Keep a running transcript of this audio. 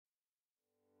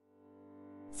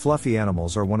Fluffy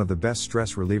animals are one of the best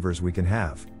stress relievers we can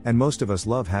have, and most of us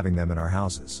love having them in our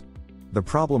houses. The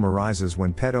problem arises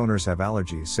when pet owners have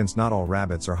allergies, since not all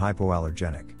rabbits are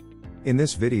hypoallergenic. In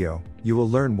this video, you will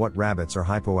learn what rabbits are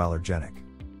hypoallergenic.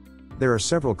 There are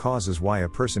several causes why a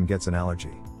person gets an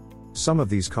allergy. Some of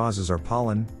these causes are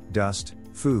pollen, dust,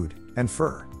 food, and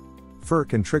fur. Fur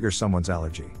can trigger someone's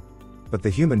allergy. But the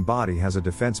human body has a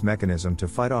defense mechanism to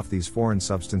fight off these foreign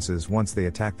substances once they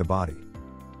attack the body.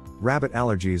 Rabbit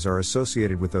allergies are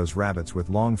associated with those rabbits with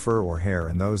long fur or hair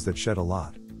and those that shed a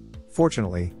lot.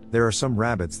 Fortunately, there are some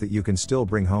rabbits that you can still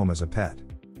bring home as a pet.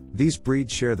 These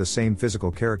breeds share the same physical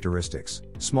characteristics: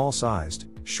 small-sized,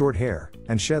 short hair,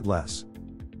 and shed less.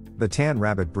 The tan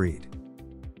rabbit breed.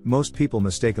 Most people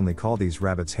mistakenly call these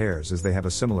rabbits hares as they have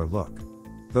a similar look.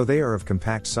 Though they are of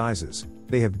compact sizes,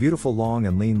 they have beautiful long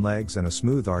and lean legs and a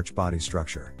smooth arch body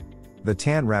structure. The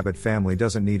tan rabbit family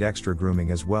doesn't need extra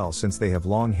grooming as well, since they have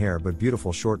long hair but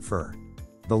beautiful short fur.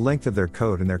 The length of their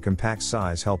coat and their compact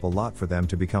size help a lot for them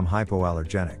to become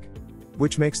hypoallergenic,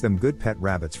 which makes them good pet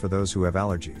rabbits for those who have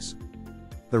allergies.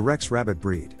 The Rex rabbit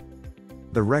breed.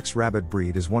 The Rex rabbit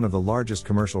breed is one of the largest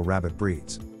commercial rabbit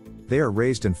breeds. They are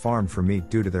raised and farmed for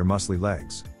meat due to their muscly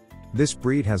legs. This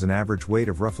breed has an average weight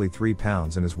of roughly 3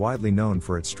 pounds and is widely known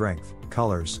for its strength,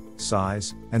 colors,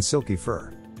 size, and silky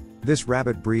fur. This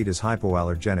rabbit breed is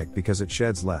hypoallergenic because it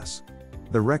sheds less.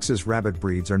 The Rex's rabbit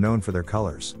breeds are known for their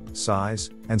colors, size,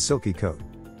 and silky coat.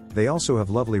 They also have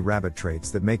lovely rabbit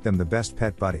traits that make them the best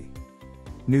pet buddy.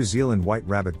 New Zealand white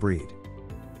rabbit breed.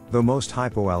 Though most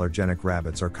hypoallergenic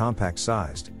rabbits are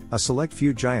compact-sized, a select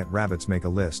few giant rabbits make a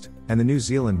list, and the New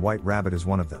Zealand white rabbit is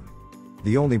one of them.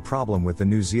 The only problem with the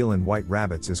New Zealand white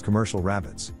rabbits is commercial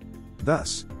rabbits.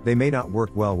 Thus, they may not work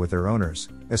well with their owners,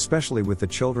 especially with the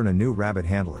children and new rabbit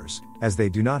handlers, as they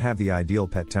do not have the ideal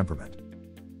pet temperament.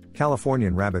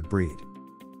 Californian rabbit breed.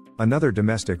 Another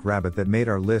domestic rabbit that made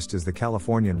our list is the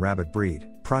Californian rabbit breed,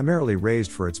 primarily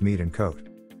raised for its meat and coat.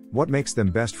 What makes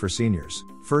them best for seniors,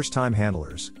 first-time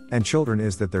handlers, and children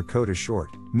is that their coat is short,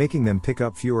 making them pick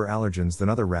up fewer allergens than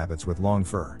other rabbits with long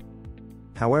fur.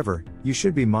 However, you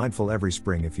should be mindful every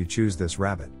spring if you choose this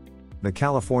rabbit. The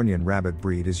Californian rabbit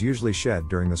breed is usually shed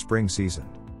during the spring season.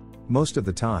 Most of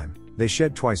the time, they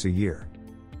shed twice a year.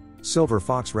 Silver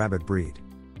fox rabbit breed.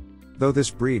 Though this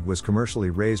breed was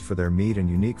commercially raised for their meat and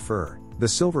unique fur, the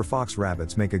silver fox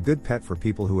rabbits make a good pet for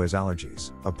people who has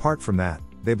allergies. Apart from that,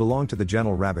 they belong to the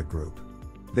gentle rabbit group.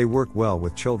 They work well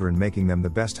with children, making them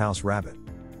the best house rabbit.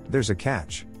 There's a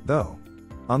catch, though.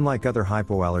 Unlike other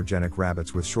hypoallergenic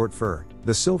rabbits with short fur,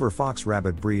 the silver fox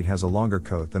rabbit breed has a longer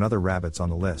coat than other rabbits on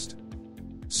the list.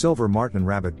 Silver marten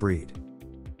rabbit breed.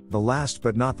 The last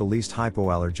but not the least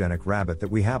hypoallergenic rabbit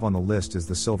that we have on the list is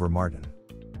the silver marten.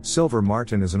 Silver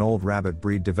marten is an old rabbit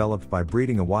breed developed by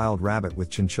breeding a wild rabbit with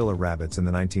chinchilla rabbits in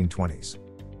the 1920s.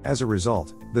 As a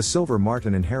result, the silver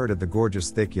marten inherited the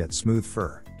gorgeous thick yet smooth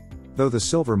fur. Though the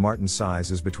silver marten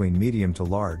size is between medium to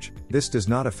large, this does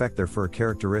not affect their fur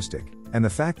characteristic, and the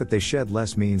fact that they shed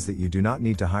less means that you do not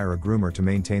need to hire a groomer to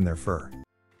maintain their fur.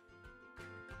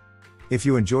 If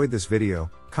you enjoyed this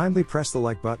video, kindly press the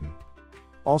like button.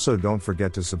 Also, don't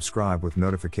forget to subscribe with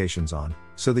notifications on,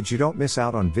 so that you don't miss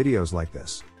out on videos like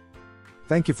this.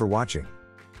 Thank you for watching.